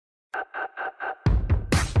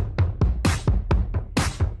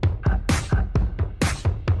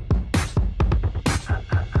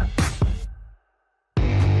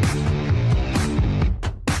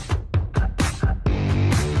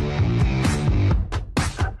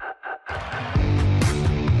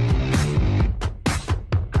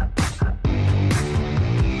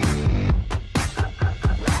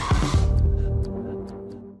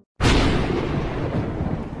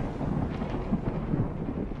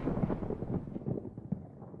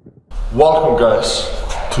Welcome guys.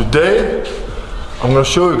 Today I'm gonna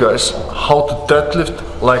show you guys how to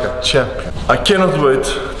deadlift like a champion. I cannot wait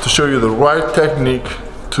to show you the right technique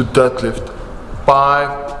to deadlift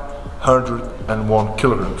 501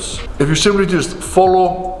 kilograms. If you simply just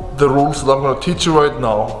follow the rules that I'm gonna teach you right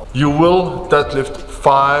now, you will deadlift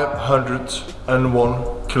 501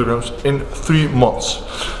 kilograms in 3 months.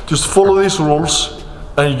 Just follow these rules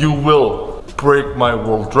and you will break my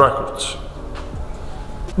world record.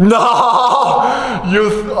 No!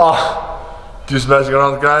 Just messing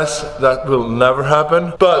around guys, that will never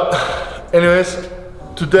happen. But anyways,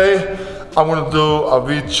 today I'm gonna do a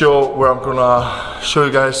video where I'm gonna show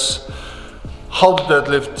you guys how to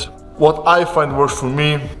deadlift, what I find works for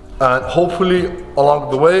me, and hopefully along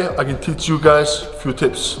the way I can teach you guys a few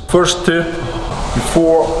tips. First tip,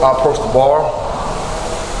 before I approach the bar,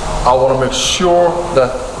 I wanna make sure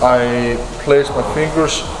that I place my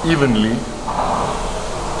fingers evenly,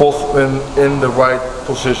 both in the right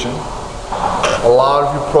position. A lot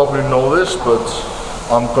of you probably know this, but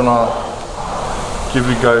I'm gonna give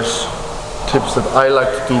you guys tips that I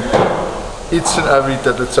like to do each and every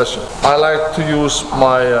deadlift session. I like to use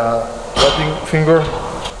my wedding finger,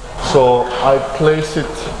 so I place it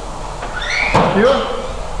here.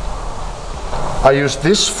 I use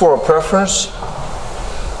this for a preference.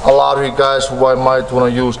 A lot of you guys might want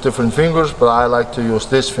to use different fingers, but I like to use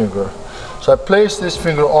this finger. So I place this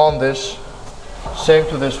finger on this, same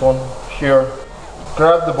to this one, here,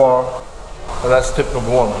 grab the bar, and that's tip number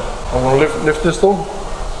one. I'm gonna lift this though.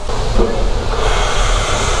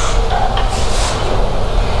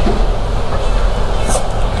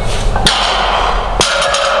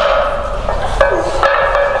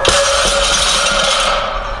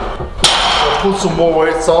 I'll put some more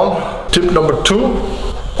weights on. Tip number two,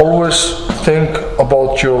 always think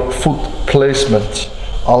about your foot placement.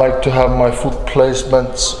 I like to have my foot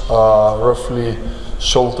placements roughly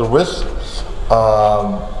shoulder width.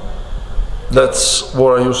 That's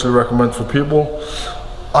what I usually recommend for people.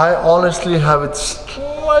 I honestly have it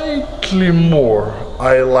slightly more.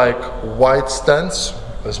 I like wide stance,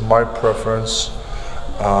 that's my preference.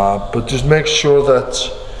 But just make sure that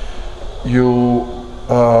you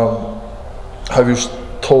have your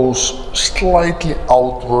toes slightly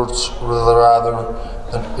outwards rather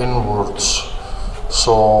than inwards.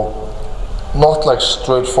 So not like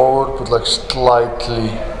straight forward, but like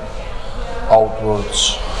slightly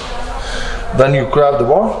outwards. Then you grab the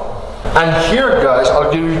bar. And here guys, I'll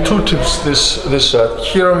give you two tips this set.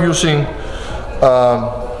 Here I'm using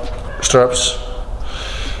straps.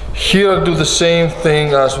 Here I do the same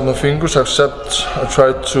thing as with the fingers, except I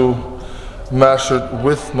try to measure it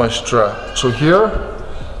with my strap. So here,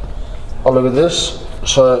 I'll look at this,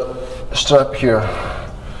 so I strap here.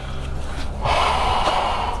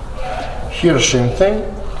 Here the same thing,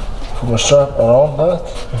 put my strap around that.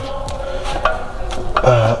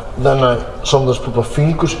 Then I sometimes put my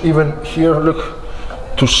fingers even here, look,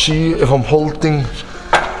 to see if I'm holding.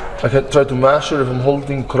 I can try to measure if I'm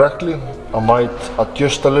holding correctly. I might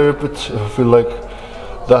adjust a little bit if I feel like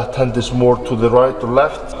that hand is more to the right or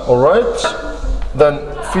left. Alright, then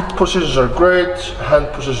feet positions are great,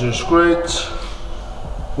 hand position is great.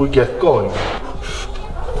 We get going.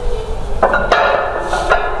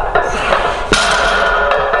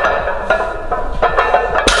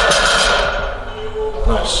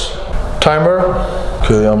 Nice. Timer.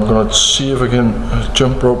 Okay, I'm gonna see if I can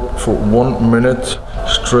jump rope for 1 minute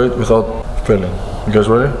straight without failing. You guys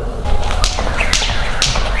ready?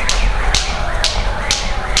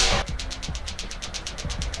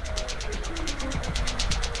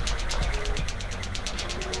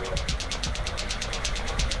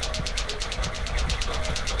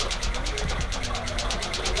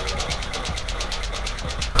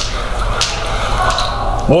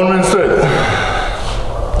 One minute straight.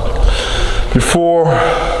 Before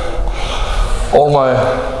all my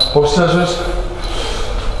box sessions,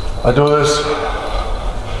 I do this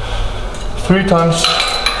 3 times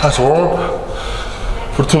as a warm-up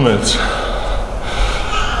for 2 minutes.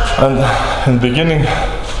 And in the beginning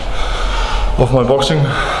of my boxing,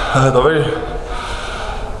 I had a very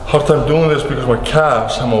hard time doing this because my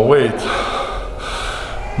calves have my weight.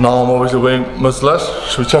 Now I'm obviously weighing much less.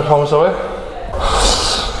 Should we check how much I weigh?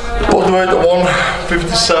 Body weight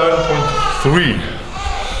 157.3.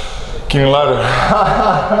 Getting lighter.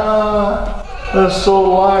 That's so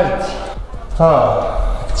light.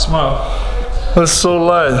 Huh. Smile. That's so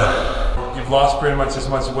light. You've lost pretty much as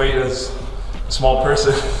much weight as a small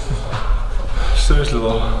person. Seriously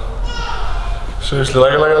though. Seriously,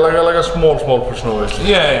 like a small person always.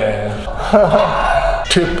 Yeah.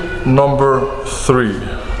 Tip number 3.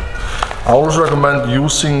 I always recommend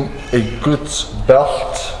using a good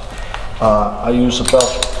belt. I use a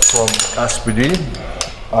belt from SPD.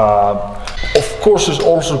 Of course, it's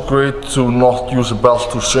also great to not use a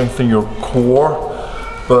belt to strengthen your core,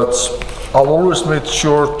 but I'll always make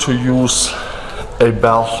sure to use a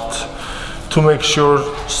belt to make sure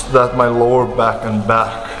that my lower back and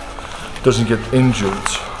back doesn't get injured.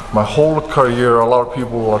 My whole career, a lot of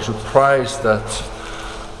people are surprised that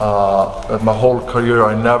my whole career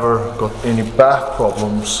I never got any back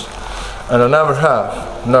problems, and I never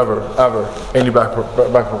have, never ever any back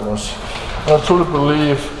problems. And I truly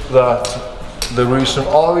believe that the reason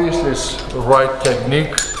obviously is the right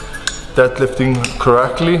technique, deadlifting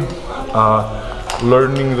correctly,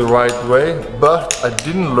 learning the right way, but I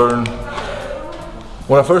didn't learn.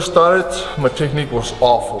 When I first started, my technique was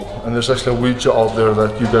awful, and there's actually a video out there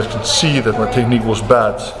that you guys can see that my technique was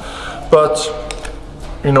bad. But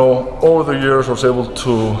you know, over the years I was able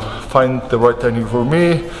to find the right technique for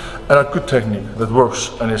me, and a good technique that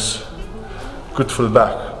works and is good for the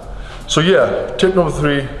back. So yeah, tip number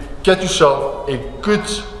 3, get yourself a good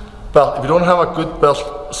belt. If you don't have a good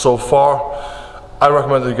belt so far, I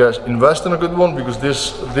recommend that you guys invest in a good one, because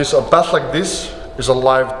a belt like this is a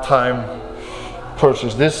lifetime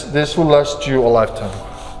purchase. This will last you a lifetime.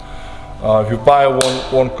 If you buy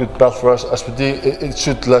one good belt for SPD, it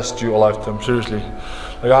should last you a lifetime, seriously.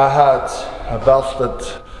 Like, I had a belt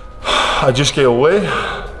that I just gave away.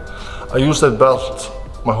 I used that belt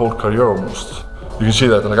my whole career almost. You can see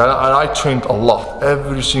that. Like, I trained a lot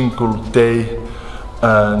every single day,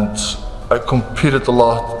 and I competed a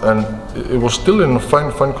lot, and it was still in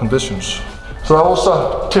fine conditions. So that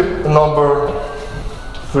was tip number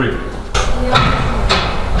 3.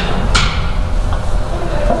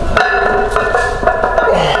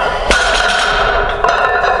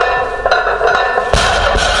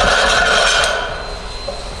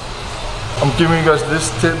 I'm giving you guys this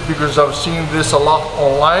tip because I've seen this a lot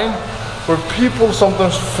online, where people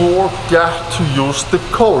sometimes forget to use the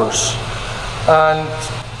collars. And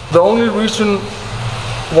the only reason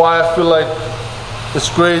why I feel like it's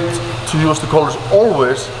great to use the collars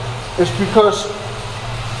always is because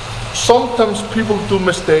sometimes people do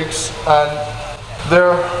mistakes and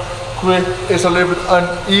their grip is a little bit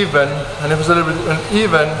uneven, and if it's a little bit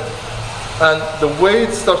uneven and the weight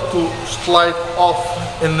starts to slide off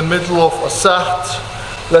in the middle of a set,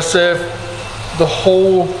 let's say if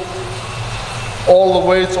all the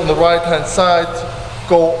weights on the right hand side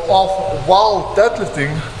go off while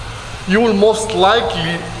deadlifting, you will most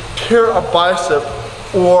likely tear a bicep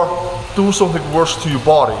or do something worse to your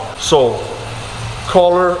body. So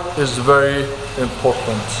collar is very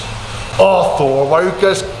important. Oh, Thor, why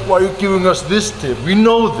are you giving us this tip? We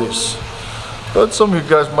know this, but some of you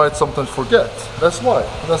guys might sometimes forget. That's why.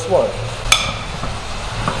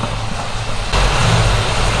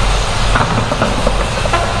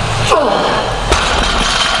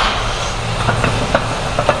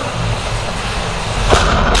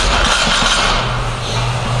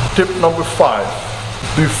 Tip number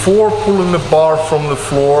 5. Before pulling the bar from the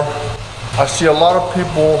floor, I see a lot of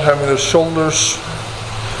people having their shoulders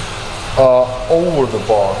over the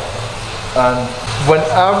bar. And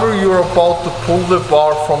whenever you're about to pull the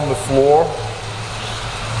bar from the floor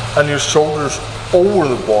and your shoulders over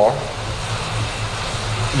the bar,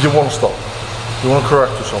 you want to stop. You want to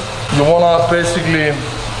correct yourself. You want to basically,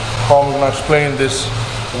 how I'm going to explain this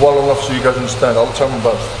well enough so you guys understand. I'll try my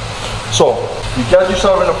best. So, you get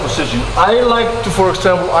yourself in a position. For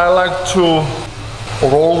example, I like to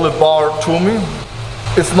roll the bar to me.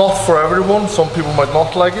 It's not for everyone. Some people might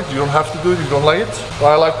not like it. You don't have to do it if you don't like it. But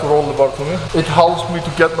I like to roll the bar to me. It helps me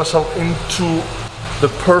to get myself into the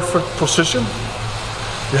perfect position.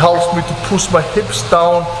 It helps me to push my hips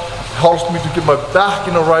down. It helps me to get my back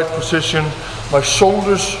in the right position. My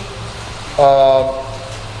shoulders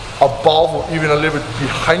above or even a little bit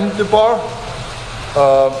behind the bar.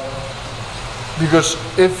 Because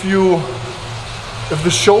if your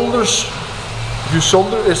shoulder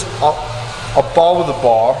is above the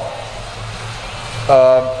bar,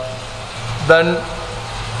 then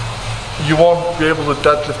you won't be able to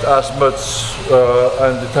deadlift as much,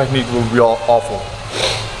 and the technique will be awful.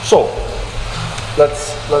 So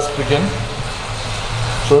let's begin.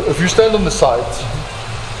 So if you stand on the side,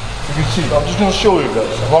 you can see. I'm just going to show you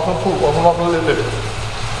guys. I'm not going to pull. I'm not going to lift it.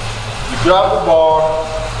 You grab the bar.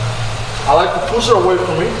 I like to push it away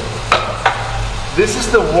from me. This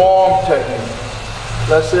is the wrong technique.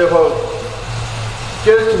 Let's say if I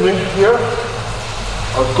get it to me here,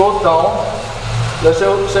 I'll go down. Let's say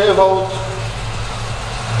if I would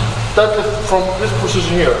deadlift from this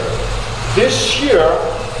position here. This here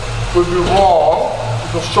would be wrong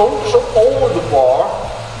the shoulders are over the bar,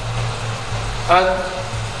 and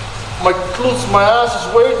my glutes, my ass is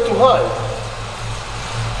way too high,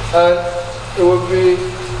 and it would be,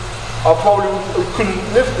 I probably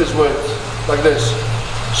couldn't lift this weight like this.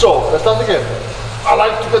 So let's start again. I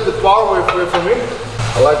like to get the bar away from me.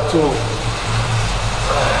 I like to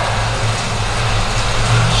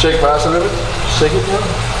shake my ass a little bit, shake it here.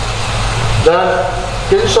 Then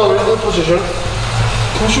get yourself into the position,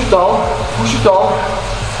 push it down,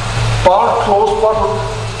 bar close,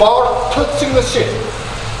 bar touching the shin,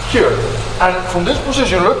 here. And from this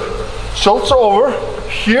position, look, shoulders are over,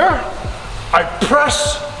 here, I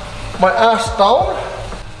press my ass down,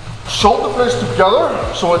 shoulder blades together,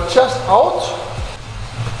 so my chest out,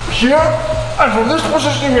 here, and from this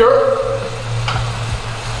position here,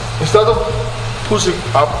 instead of pushing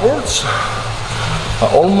upwards, I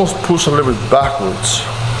almost push a little bit backwards.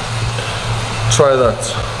 Try that.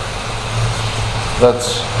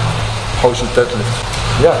 That's how you should deadlift.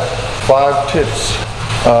 Yeah, 5 tips.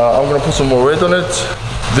 I'm gonna put some more weight on it.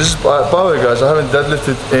 This is, by the way guys, I haven't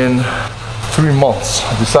deadlifted in 3 months.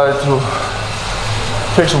 I decided to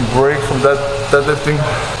take some break from deadlifting,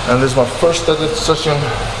 and this is my first deadlift session.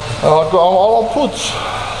 I'll put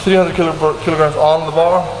 300 kilograms on the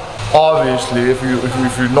bar. Obviously, if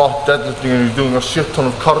you're not deadlifting and you're doing a shit ton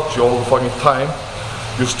of cardio all the fucking time,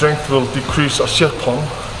 your strength will decrease a shit ton.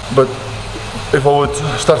 But if I would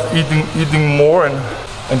start eating more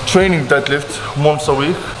and training deadlift once a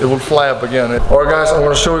week, it will fly up again. Alright guys, I'm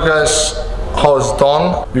gonna show you guys how it's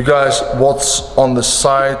done. You guys watch on the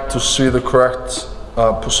side to see the correct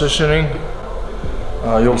positioning.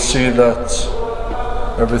 You'll see that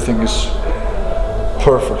everything is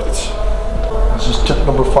perfect. This is tip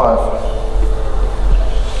number 5.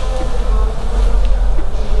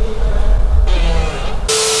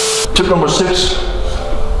 Tip number 6.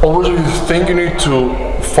 Always if you think you need to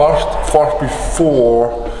fart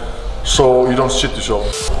before, so you don't shit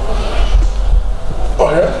yourself.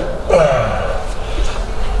 Okay.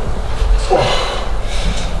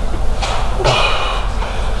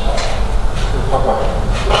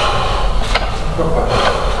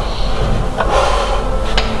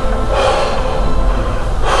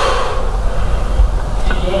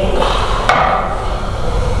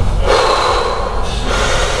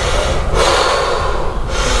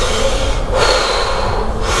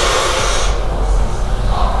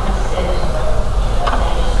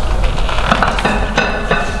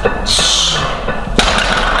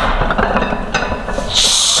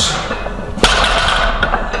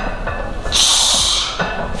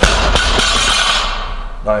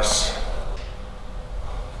 Nice.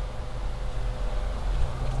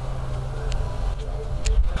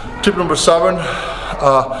 Tip number 7,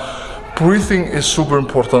 breathing is super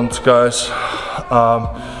important, guys.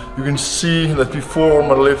 You can see that before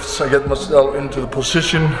my lifts I get myself into the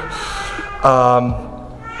position, and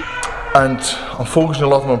I'm focusing a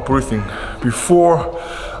lot on my breathing. Before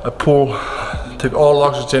I take all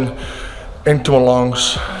oxygen into my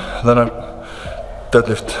lungs, then I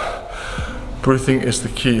deadlift. Breathing is the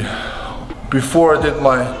key. Before I did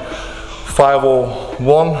my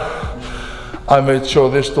 501, I made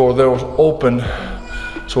sure this door there was open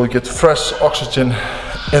so we get fresh oxygen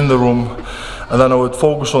in the room, and then I would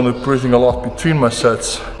focus on the breathing a lot between my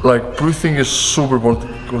sets. Like, breathing is super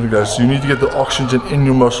important, guys. You need to get the oxygen in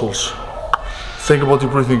your muscles. Think about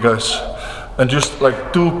your breathing, guys, and just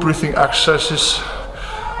like do breathing exercises.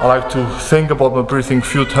 I like to think about my breathing a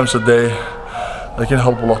few times a day. That can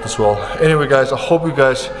help a lot as well. Anyway guys, I hope you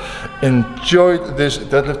guys enjoyed this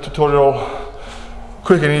deadlift tutorial.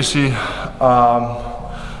 Quick and easy.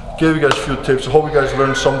 Gave you guys a few tips. I hope you guys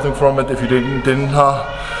learned something from it. If you didn't, that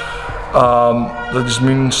just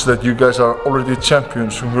means that you guys are already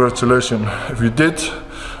champions. Congratulations. If you did,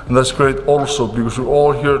 and that's great also, because we're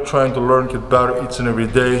all here trying to learn, get better each and every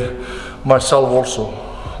day. Myself also.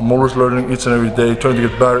 I'm always learning each and every day, trying to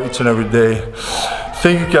get better each and every day.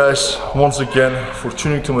 Thank you guys once again for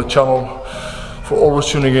tuning to my channel, for always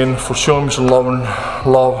tuning in, for showing me some love.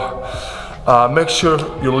 Make sure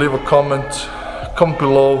you leave a comment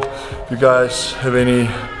below if you guys have any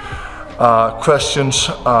questions.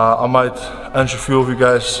 I might answer a few of you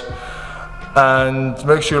guys. And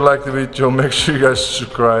make sure you like the video, make sure you guys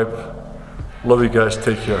subscribe. Love you guys,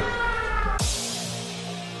 take care.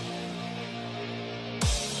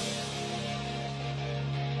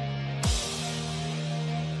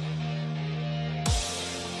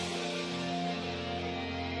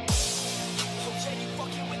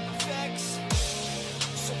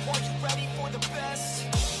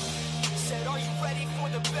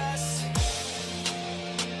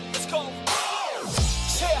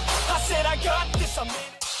 I got this. I mean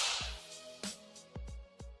it.